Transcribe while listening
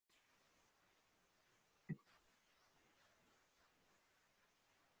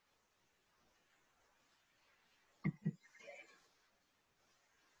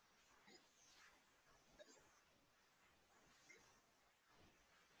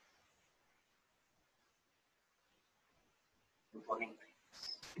Good morning.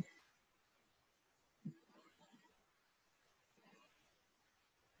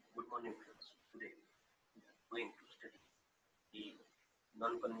 Good morning, friends. Today we are going to study the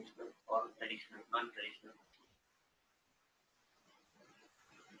non-conventional or traditional, non-traditional.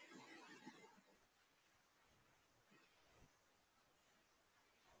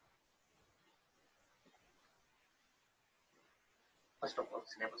 First of all,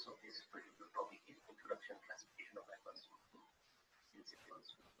 syllabus of this particular topic is introduction, classification of advanced principles,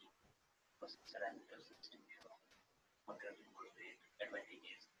 process parameters, distinction of material input rate,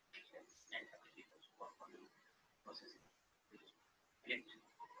 advantages, and applications for following processing.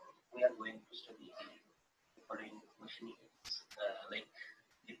 We are going to study the following machining, like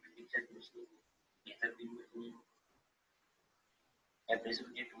picture machining, laser beam machining, abrasive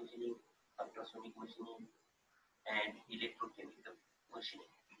jet machining, ultrasonic machining, and electrochemical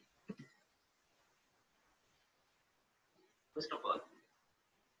machining. First of all,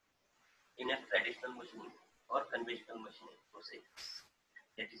 in a traditional machining or conventional machining process,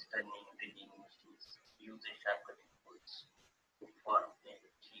 that is turning, drilling machines, use a sharp cutting tools to form a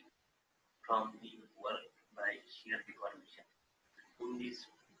sheet from the work by shear deformation. In this,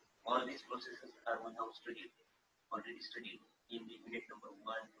 all these processes are already studied in the unit number 1,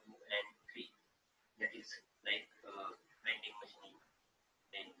 2, and 3. That is like grinding machining,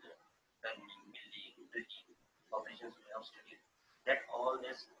 then turning, milling, drilling operations we have studied. That all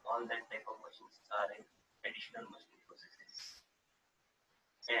that type of machines are in additional machining processes.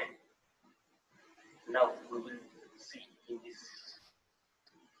 And now we will see in this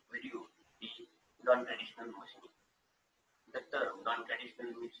video the non-traditional machining. The term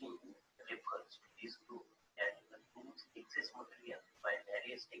non-traditional machining refers to this group that removes excess material by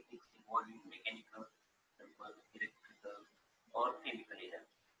various techniques involving mechanical, thermal, electrical, or chemical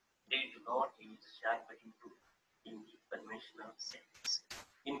energy. They do not use sharp cutting tool in the conventional sense.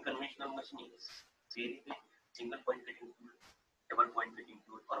 In conventional machining, there is a single point cutting tool, double point cutting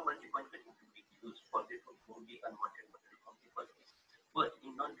tool, or multi-point cutting tool is used for the remove the unwanted material from the surface. But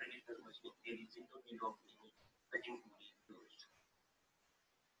in non-traditional machining, there is no need of any cutting tool used.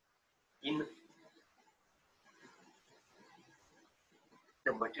 In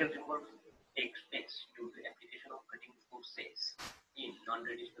the material removal takes place due to application of cutting forces in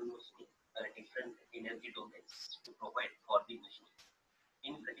non-traditional machining, different energy domains to provide for the machine.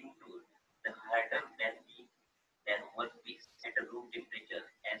 In cutting tool, the harder than workpiece at a room temperature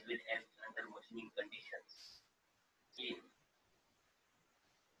as well as under machining conditions. In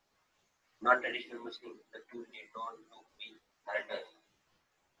non-traditional machining, the tool need not to be harder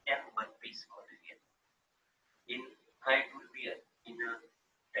than workpiece material. In high tool wear in a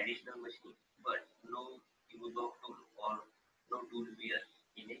traditional machining, but no use of tool or no tool wear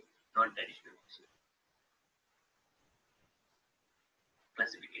in a non-traditional machining.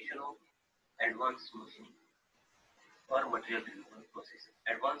 Classification of advanced machining or material removal process.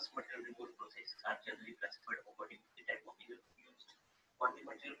 Advanced material removal processes are generally classified according to the type of energy used for the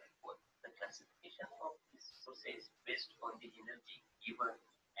material removal. The classification of this process based on the energy given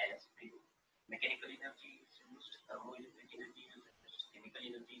as removed. Mechanical energy is used, thermoelectric energy is used, chemical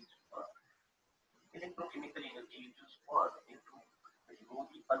energy is used, or electrochemical energy is used for to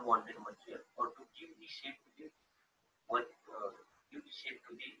remove the unwanted material or to give the shape to the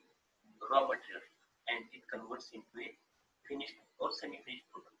raw material, and it converts into a finished or semi-finished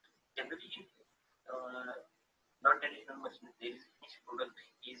product. Generally, in non-traditional machine, there is finished product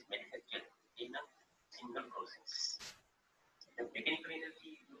is manufactured in a single process. The mechanical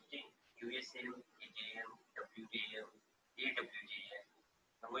energy used in USM, AJM, WJM, AWJ,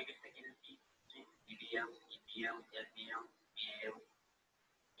 thermoelectric energy used in EBM, EPM, LPM, PAM,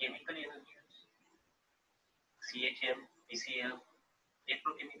 chemical energy CHM, PCM,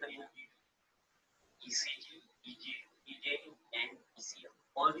 electrochemical energy ECG, EJ, and ECM.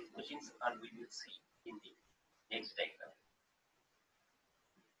 All these machines are we will see in the next diagram.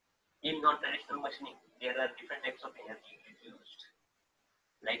 In non-traditional machining, there are different types of energy used,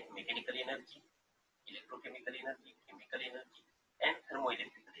 like mechanical energy, electrochemical energy, chemical energy, and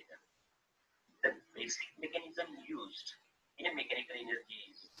thermoelectrical energy. The basic mechanism used in a mechanical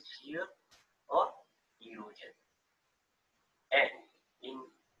energy is shear or erosion. And in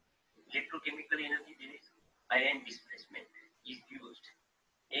electrochemical energy, there is ion displacement is used,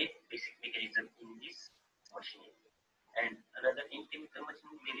 a basic mechanism in this machining. And another in chemical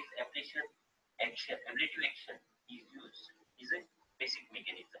machining, there is ablative action is used, is a basic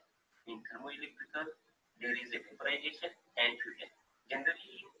mechanism. In thermoelectrical, there is a vaporization and fusion.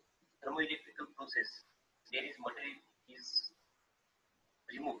 Generally, in thermoelectrical process, there is material is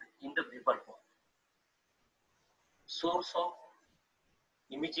removed in the vapor form. Source of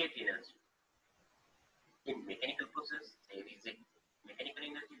Immediate energy. In mechanical process, there is a mechanical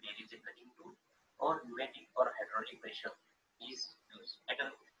energy, there is a cutting tool or pneumatic or hydraulic pressure is used.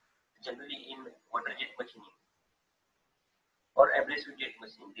 Generally in water jet machining or abrasive jet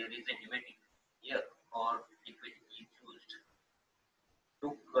machining, there is a pneumatic air or liquid is used to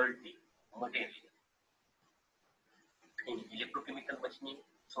cut the material. In electrochemical machining,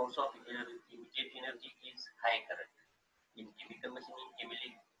 source of immediate energy is high current. In chemical machining,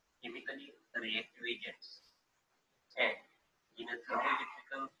 chemically reactive agents. And in a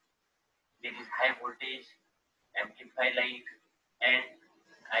thermoelectrical, there is high voltage, amplify light, and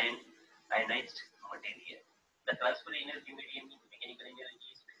ionized material. The transfer energy medium in mechanical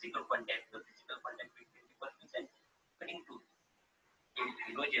energy is physical contact. The physical contact between the workpiece and cutting tool. In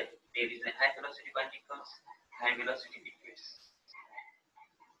erosion, there is a high velocity particles, high velocity liquids.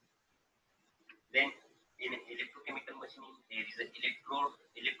 Then in electrochemical machining, there is an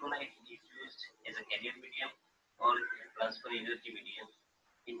electrolyte is used as a carrier medium or transfer energy medium.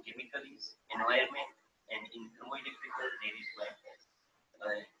 In chemical is environment, and in thermoelectrical there is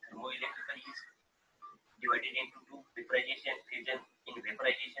thermoelectrical is divided into two: vaporization, fusion. In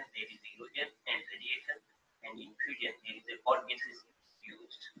vaporization there is erosion and radiation, and in fusion there is a hot gases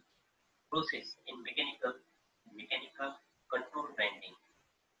used. Process in mechanical control grinding,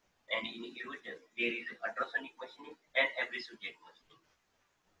 and in erosion there is ultrasonic machining and abrasive jet machining,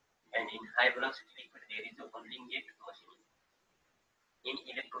 and in high velocity liquid there is a whirling jet machining. In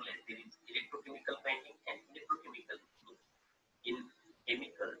electrolyte there is electrochemical grinding and electrochemical machining. In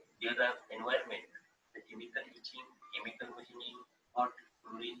chemical there are environment, the chemical etching, chemical machining, hot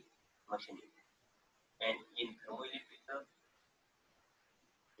chlorine machining, and in thermoelectrical,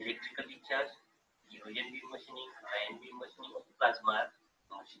 electrical discharge, erosion beam machining, ion beam machining, plasma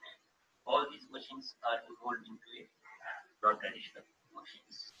machining. All these machines are involved into a non-traditional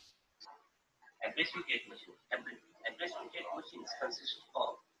machines. Abrasive jet machine. Abrasive jet machines consist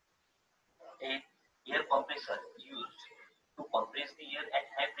of a air compressor used to compress the air at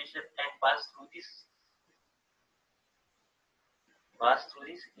high pressure and pass through this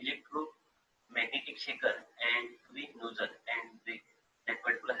electromagnetic shaker and to the nozzle, and that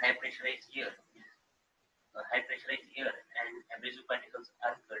particular high pressurized air and abrasive particles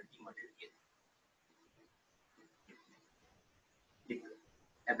are cut the material. The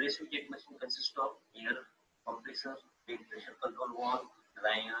abrasive jet machine consists of air compressor, the pressure control valve,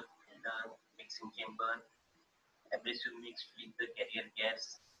 dryer, filter, mixing chamber, abrasive mix with the carrier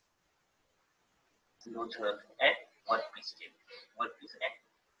gas, nozzle, and workpiece and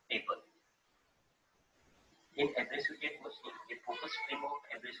table. In abrasive jet machine, a focused stream of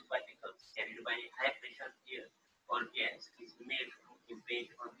abrasive particles carried by high pressure air or gas is made to impinge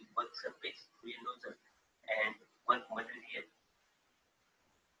on the work surface through a nozzle, and work material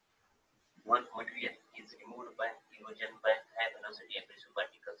is removed by erosion by high velocity abrasive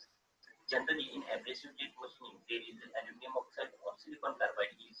particles. Generally, in abrasive jet machining, there is aluminum oxide or silicon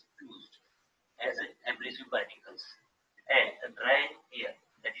carbide is used as abrasive particles, and a dry air,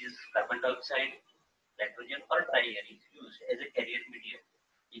 that is carbon dioxide, nitrogen, or dry air is used as a carrier medium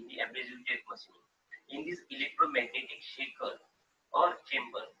in the abrasive jet machining. In this electromagnetic shaker or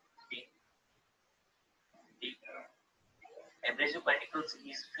chamber, the abrasive particles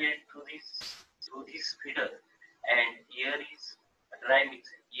is fed through this feeder, and air is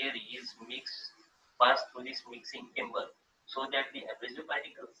mixed passed through this mixing chamber, so that the abrasive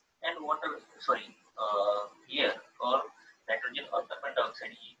particles and air or nitrogen or carbon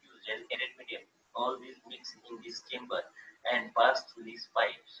dioxide is used as carrier medium. All these mix in this chamber and pass through these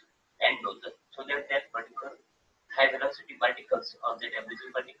pipes and nozzle, so that particular high velocity particles or that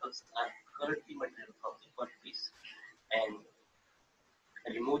abrasive particles are cut the material from the workpiece and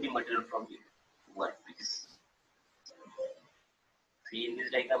remove the material from the workpiece. See in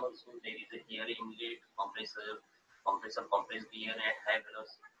this diagram also there is a air inlet compressor. Compressor compress the air at high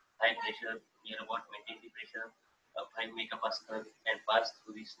pressure near about maintain the pressure of 5 megapascal and pass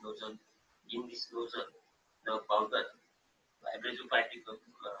through this nozzle. In this nozzle, the powder, abrasive particle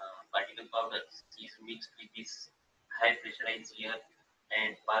powder is mixed with this high pressurized air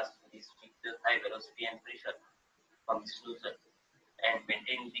and pass through this with the high velocity and pressure from this nozzle, and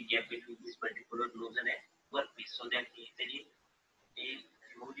maintain the gap between this particular nozzle and workpiece, so that easily they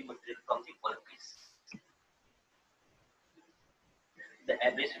remove the material from the workpiece. The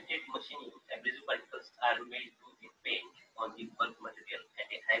abrasive jet machining, abrasive particles are made to impinge on the work material at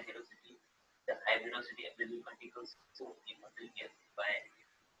a high velocity. The high velocity abrasive particles move the material by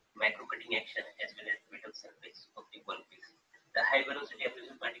microcutting action as well as metal surface of the workpiece. The high velocity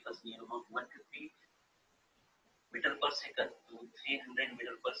abrasive particles near about 150 meter per second to 300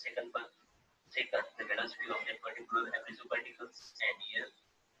 meter per second the velocity of that particular abrasive particles and air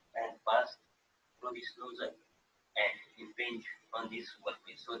and pass through this nozzle and impinge on this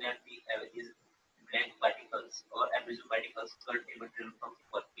workpiece so that these black particles or abrasive particles cut the material from the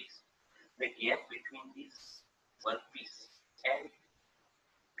workpiece. The gap between this workpiece and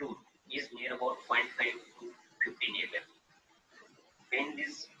tool is near about 0.5 to 15 mm. When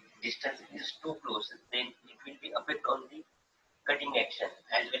this distance is too close, then it will be affect on the cutting action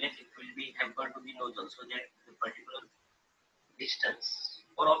as well as it will be hampered to the nozzle so that the particular distance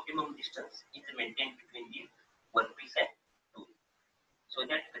or optimum distance is maintained between the workpiece and tool so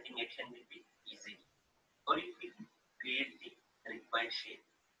that cutting action will be easy or it will create the required shape.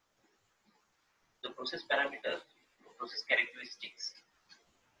 The process parameters, process characteristics,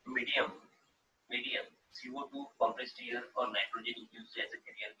 medium, medium, CO2, compressed air or nitrogen used as a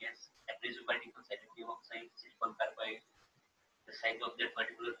carrier gas, abrasive particles, aluminum oxide, silicon carbide. The size of that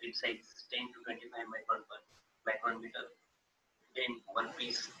particular field size is 10 to 25 micron per micrometer. Then one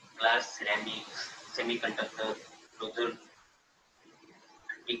piece, glass, ceramics, semiconductor, nozzle,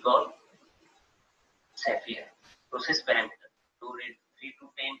 nickel, sapphire. Process parameter, flow rate 3 to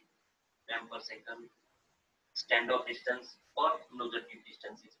 10 gram per second. Standoff distance or nozzle tip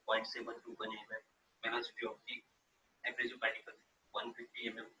distance is 0.7 to 1 mm. Velocity of the abrasive particle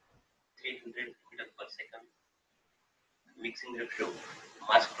 150 mm, 300 meters per second. Mixing ratio,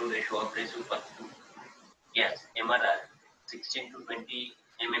 mass flow ratio of abrasive particle. Gas, MRR 16 to 20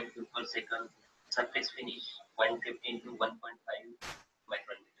 mm cube per second. Surface finish 115 to 1.5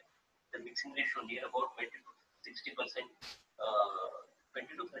 micrometer. The mixing ratio near about 20 to 60%, 20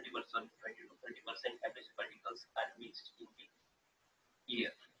 to 30%, 20 to 30% abrasive particles are mixed in the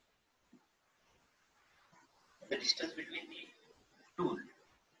air. The distance between the tool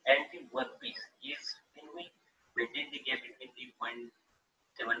and the workpiece is when we maintain the gap between the 0.75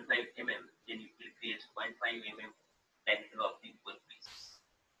 mm, then it will create 0.5 mm diameter of the workpiece,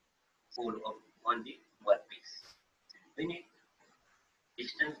 hole on the workpiece. When it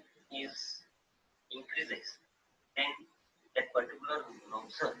distance is increases, then that particular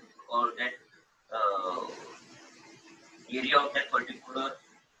nozzle or that uh, area of that particular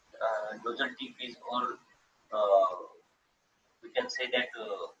nozzle tip is or uh, we can say that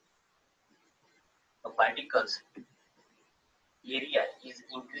particles area is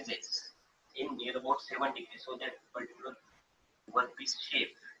increases in near about 7 degrees so that particular workpiece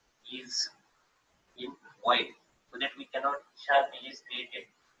shape is in void so that we cannot sharp edges created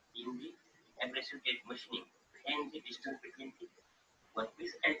in the abrasive gate machining and the distance between the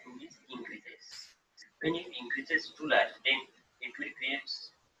workpiece and tool is increases. When it increases too large, then it will create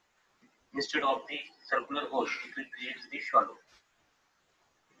instead of the circular hole, it will create the shallow.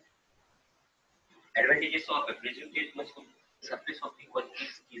 Advantages of abrasive gate machining: surface of the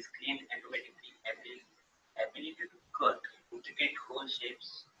workpiece is cleaned automatically, ability to cut intricate hole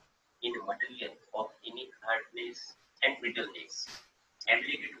shapes in material of any hardness and brittleness,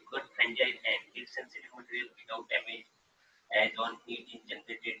 ability to cut fragile and heat-sensitive material without damage, as on heat is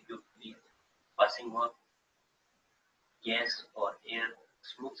generated due to the passing of gas or air.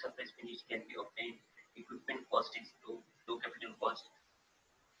 Smooth surface finish can be obtained. Equipment cost is low capital cost.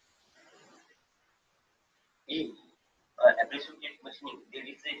 In abrasive gate machining, there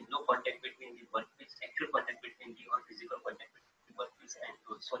is a no contact between the workpiece, actual contact between the or physical contact between the workpiece and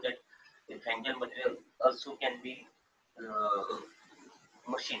tool, so that the fragile material also can be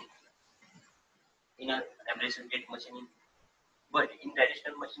machined in a abrasive gate machining. But in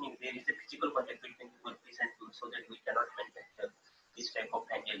traditional machining, there is a physical contact between the workpiece and tool, so that we cannot manufacture this type of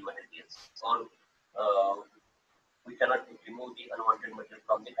fragile materials, or we cannot remove the unwanted material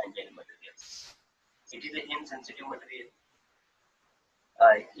from the fragile materials. It is a insensitive material.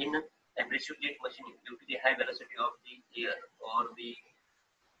 In abrasive gate machining, due to the high velocity of the air or the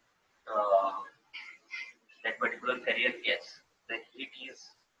uh, that particular carrier gas, the heat is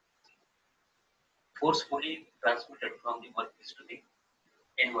forcefully transmitted from the workpiece to the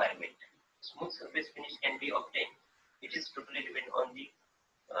environment. Smooth surface finish can be obtained. It is totally dependent on the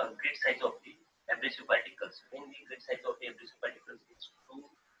grid size of the abrasive particles. When the grid size of the abrasive particles is too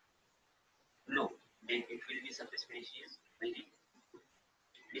low, then it will be surface finish is very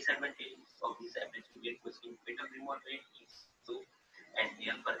disadvantages of this abrasive gate machining. Metal removal rate is low and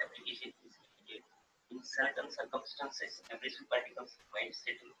real for application is immediate. In certain circumstances, abrasive particles might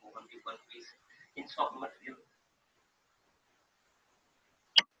settle over the workpiece. In soft material,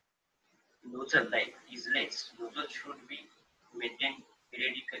 nozzle life is less. Nozzle should be maintained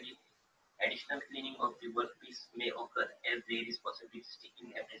periodically. Additional cleaning of the workpiece may occur as there is possibility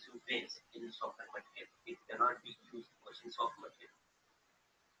sticking abrasive grains in softer material. It cannot be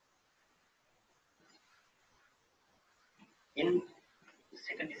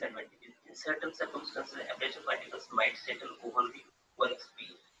disadvantages. In certain circumstances, abrasive particles might settle over the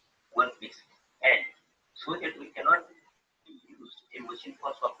workpiece, and so that we cannot use a machine for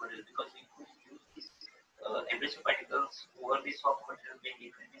soft material, because we could use these abrasive particles over the soft material when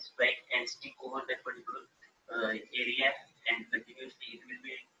it will be strike and stick over that particular area, and continuously it will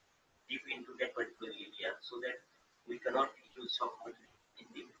be deep into that particular area, so that we cannot use soft material in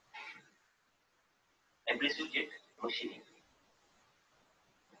the abrasive jet machining.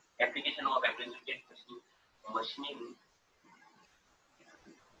 Application of abrasive jet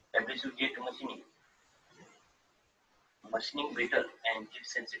abrasive jet machining brittle and jet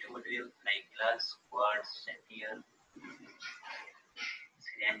sensitive materials like glass, quartz, sapphire,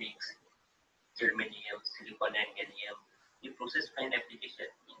 ceramics, germanium, silicon, and gallium. The process find application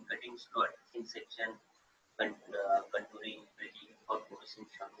in cutting slot, thin section, contouring, drilling, for producing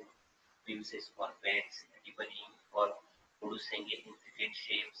shallow uses for beds, deepening, or producing intricate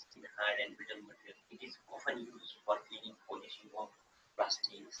shapes in hard and brittle material. It is often used for cleaning, polishing of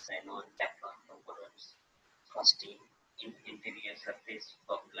plastics, nylon, Teflon components, casting in interior surface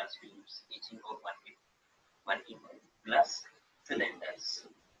of glass films, etching of marking of glass cylinders.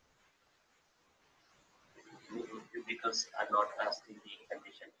 Lubricants are not asked in the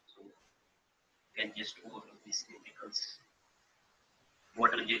condition, so you can just overlook these lubricants.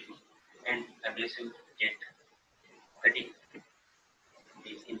 Water jet and abrasive jet cutting,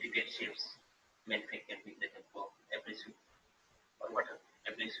 these intricate shapes manufactured with the help of abrasive or water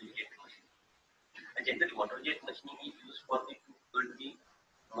abrasive jet machine. A general water jet machining is used for the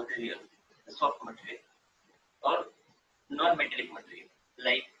material, the soft material, or non-metallic material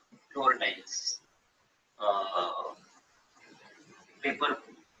like floor tiles, uh, paper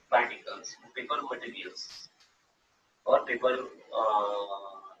particles, paper materials, or paper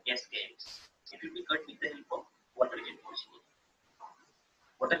gaskets. It will be cut with the help of water jet machining.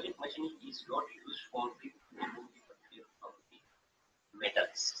 Water jet machining is not used for the remove the material from the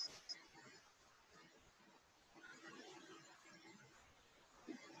metals.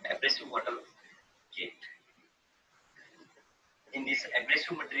 Abrasive water jet. In this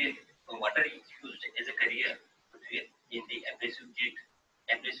abrasive material, water is used as a carrier material in the abrasive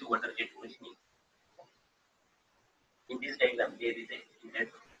water jet machining. In this diagram, there is a inlet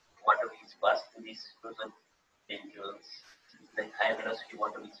water is passed through this frozen tendrils. The high velocity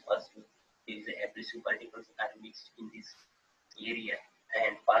water is passed through. There is a abrasive particles are mixed in this area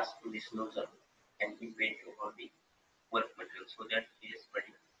and passed through this nozzle and invade over the work material, so that this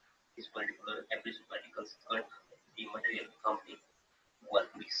particular abrasive particles cut the material from the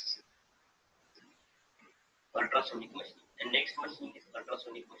workpiece. Ultrasonic machining. And next machining is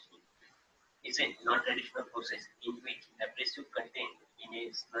ultrasonic machining. It's a non-traditional process in which abrasive content in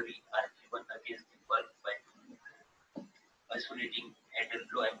a slurry are driven against the bulk by isolating at a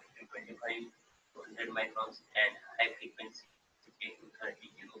low amplitude 25 to 100 microns and high frequency 10 to 30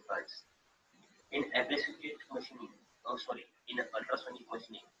 kilohertz. In abrasive jet machining, in ultrasonic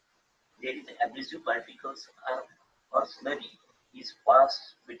machining, there is abrasive particles or slurry is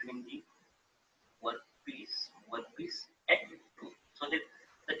passed between the workpiece and tool, so that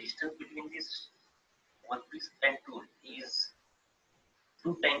the distance between this workpiece and tool is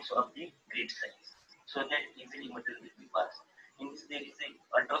 2 times of the grid size, so that easily material will be passed. In this, there is a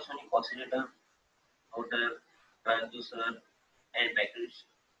ultrasonic oscillator, motor, transducer, and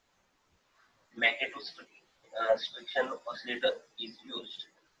magnetostriction oscillator is used.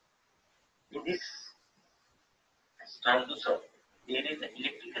 In this transducer, there is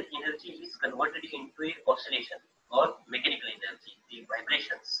electrical energy is converted into a oscillation or mechanical energy, the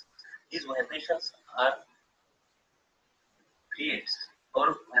vibrations. These vibrations are creates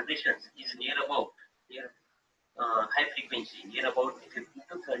or vibrations is near high frequency, near about 15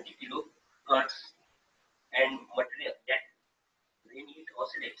 to 30 kilohertz, and material that when it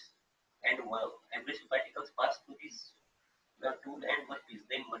oscillates and abrasive particles pass through this tool and workpiece,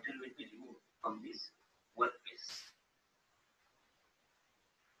 then material will be removed from this workpiece.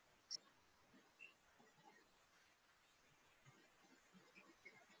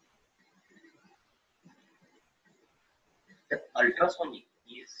 The ultrasonic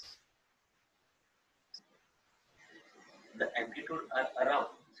is the amplitude are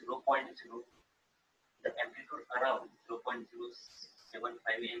around 0.0 the amplitude around 0.075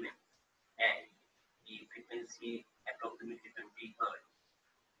 mm and the frequency approximately 20,000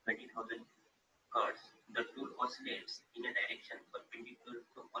 hertz. The tool oscillates in a direction perpendicular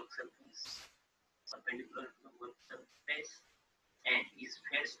to work surface and is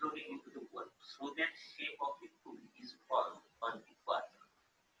fed slowly into the work, so that shape of the tool is formed on the path.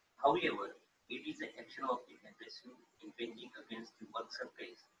 However, it is the action of the abrasive impinging against the work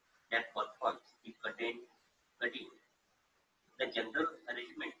surface that performs the cutting. The general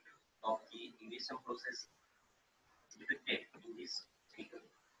arrangement of the USM process is depicted in this figure.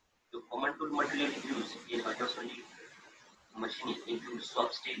 The common tool material used in ultrasonic machining include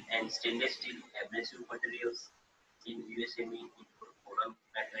soft steel and stainless steel abrasive materials. In USM include boron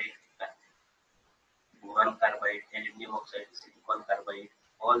carbide, aluminum oxide, silicon carbide.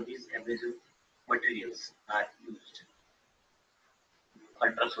 All these abrasive materials are used in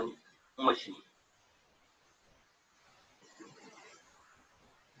ultrasonic machining.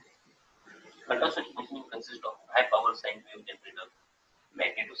 Ultrasonic machining consists of high power sine wave generator,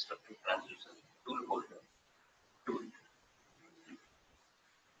 magnetostructure transducer, tool holder, tool.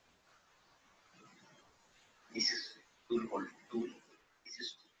 This is tool. This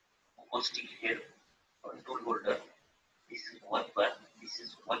is acoustic here, tool holder. This is work bar. This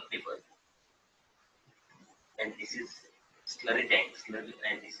is work paper, and this is slurry tank,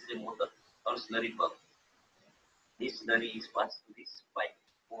 and this is a motor or slurry pump. This slurry is passed to this pipe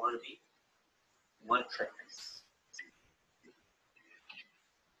over the work surface.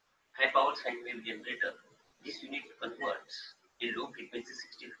 High power sine wave generator. This unit converts a low frequency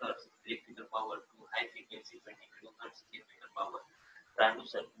 60 Hz electrical power to high frequency 20 kHz electrical power.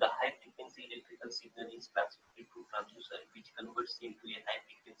 Transducer. The high frequency electrical signal is transmitted to transducer, which converts into a high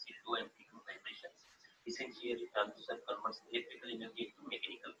frequency low amplitude vibrations. Essentially, transducer converts electrical energy into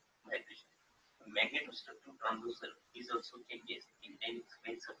mechanical vibration. Magnetostructure transducer is also changes in length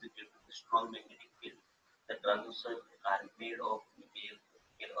when subjected to the strong magnetic field. The transducers are made of nickel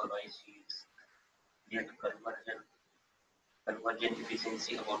alloy sheets. Their conversion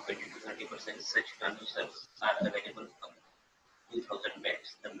efficiency about 20 to 30%. Such transducers are available up to 2000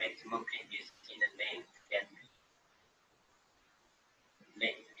 watts. The maximum changes in a length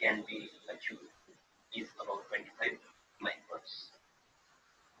can be achieved is about 25 microns.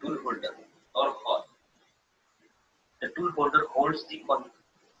 Tool holder or hall. The tool holder holds the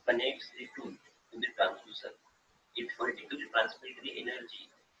connects the tool to the transducer. It vertically transmits the energy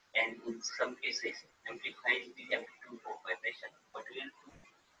and in some cases amplifies the amplitude of vibration. Material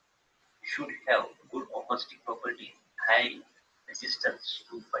should have good acoustic properties. High resistance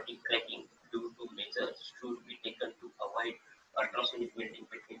to fatigue cracking due to measures should be taken to avoid ultrasonic welding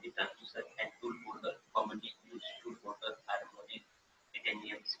between the transducer and tool holder. Commonly used tool holders are molded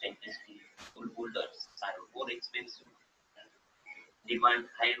titanium stainless steel. Tool holders are more expensive, demand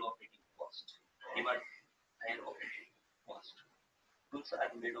higher operating cost. Tools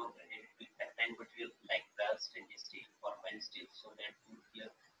are made of titanium material like brass, stainless steel, or mild steel so that tool wear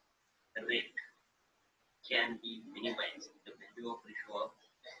rate can be minimized. The value of ratio of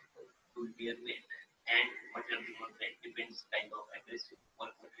tool wear weight and material removal rate depends kind of aggressive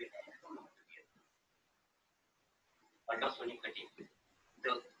work material and tool material. Ultrasonic cutting.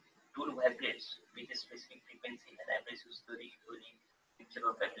 The tool vibrates with a specific frequency and abrasive slurry usually mixture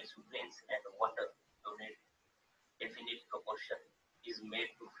of abrasive grains and water donate definite proportion is made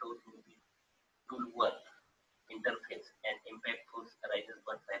to flow through the tool work interface and impact force arises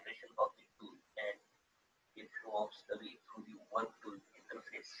by vibration of the tool and a flow of slurry through the work tool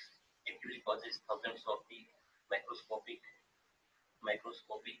interface actually causes thousands of the microscopic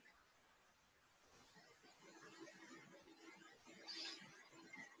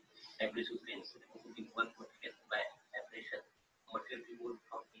abrasive grains removing the work material by abrasion. Material removed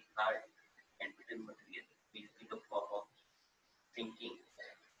from the hard and brittle material will be the form of sinking,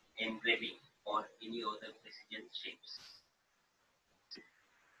 engraving, or any other precision shapes.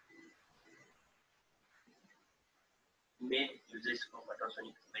 Main uses of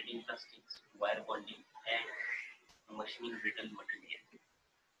ultrasonic welding plastics, wire bonding, and machining brittle material.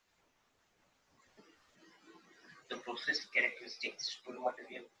 The process characteristics tool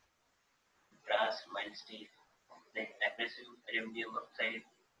material, brass, mild steel, then abrasive aluminum oxide,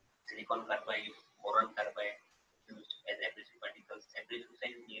 silicon carbide, boron carbide used as abrasive particles. Abrasive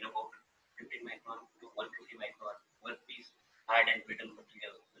size near about 15 micron to 150 micron. Workpiece, hard and brittle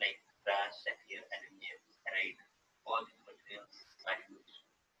material like brass, sapphire, aluminum, ferrite. All these materials are used.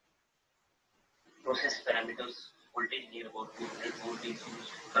 Process parameters, voltage near about 200 volt is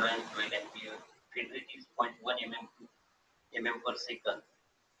used, current 12 ampere, feed rate is 0.1 mm to mm per second,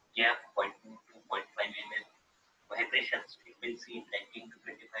 gap 0.2 to 0.5 mm, vibrations frequency 19 to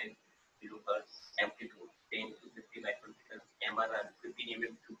 25 kilohertz, amplitude 10 to 50 micrometers, MRR 15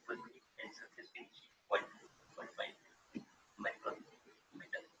 mm to 20 and surface finish 0.2 to 0.5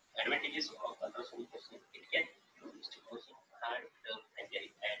 micrometer. Advantages of ultrasonic machine, it can be used using hard, dull, fragile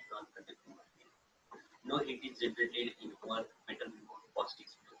and non-conductive material. No heat is generated in one metal before caustic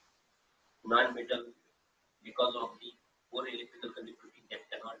stone. Non-metal because of the poor electrical conductivity that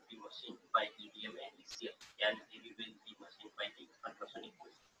cannot be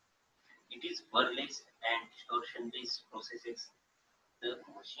Wordless and distortionless processes, the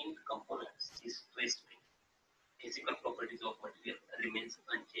machine components is trace-free. Physical properties of material remains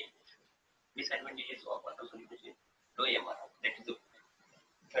unchanged. Disadvantages of ultrasonic machine: low MRR, that is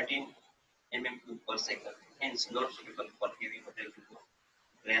 13 mm per second, hence not suitable for heavy material movement.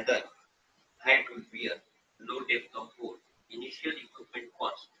 Rather, high tool wear, low depth of hole, initial equipment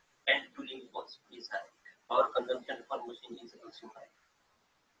cost, and tooling cost is high. Power consumption per machine is also high.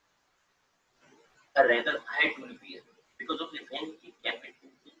 A rather high tool wear, because of the when the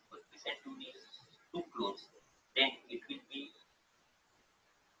capacity percent tool is too close, then it will be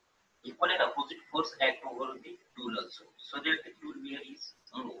equal and opposite force act over the tool also, so that the tool wear is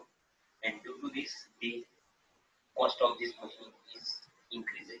more, and due to this, the cost of this machine is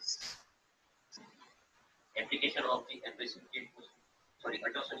increases. Application of the ultrasonic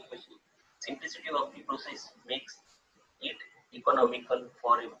machine. Simplicity of the process makes it economical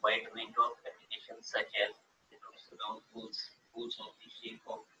for a wide range of applications such as the round holes of the shape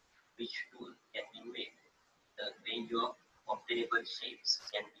of which tool can be made. The range of obtainable shapes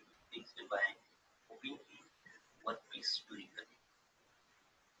can be fixed by moving the workpiece to the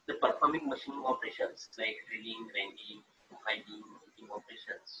the performing machining operations like drilling, grinding, filing, heating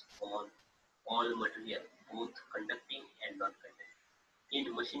operations on all material, both conducting and non-conducting. In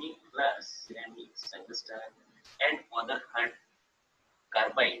machining glass, ceramics, tungsten, and other hard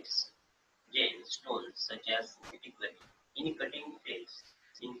carbides, jade, stones such as particularly in cutting plates,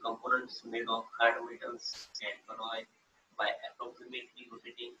 in components made of hard metals and alloy by approximately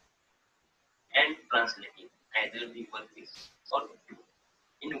rotating and translating either the workpiece or the tool.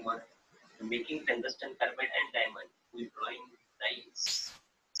 In one, making tungsten carbide and diamond with drawing dies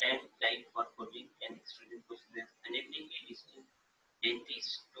and die for forging and extrusion processes, enabling a distinct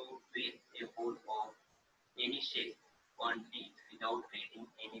dentist to drill a hole of any shape on teeth without creating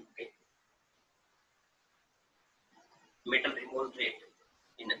any pain. Metal removal rate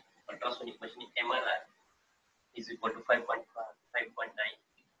in ultrasonic machining MRI is equal to 5.9 F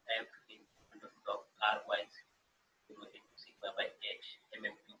in of R Y 0 into sigma by H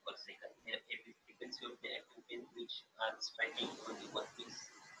mm per second. The frequency of the active pin which are striking on the workpiece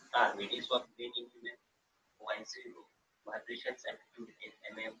are radius of gain in Y0, vibrations amplitude in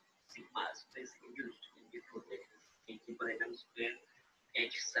mm, sigma stress induced in the flow rate, kg per mm square,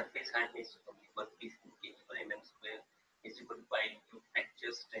 H surface hardness of the workpiece in kg per mm square is equal to pi into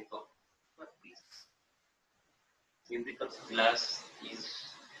fracture strength of workpiece. Numerical glass is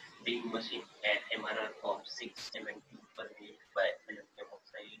being machined at MRR of 6 mm per minute by aluminum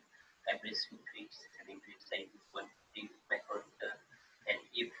oxide, abrasive grades having grid size is 150 micrometer, and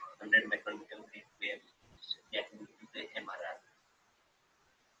if 100 micrometer grade were used, that will be the MRR.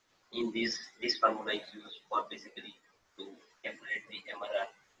 In this formula is used for basically to calculate the MRR.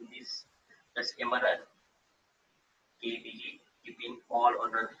 This MRR KBG keeping all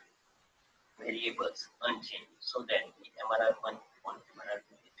other variables unchanged, so that the MRR1 on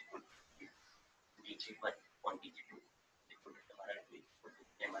MRR2 is equal to DG1 on DG2 is equal to MRR2 is equal to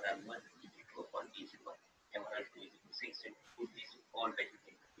MRR1 DG2 upon DG1. MRR2 is equal to 6 into put this all values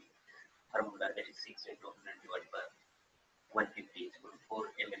into the formula, that is 6 into 100 divided by 150 is equal to 4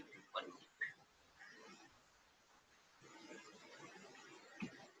 mm per minute.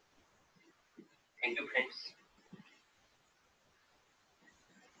 Thank you, friends.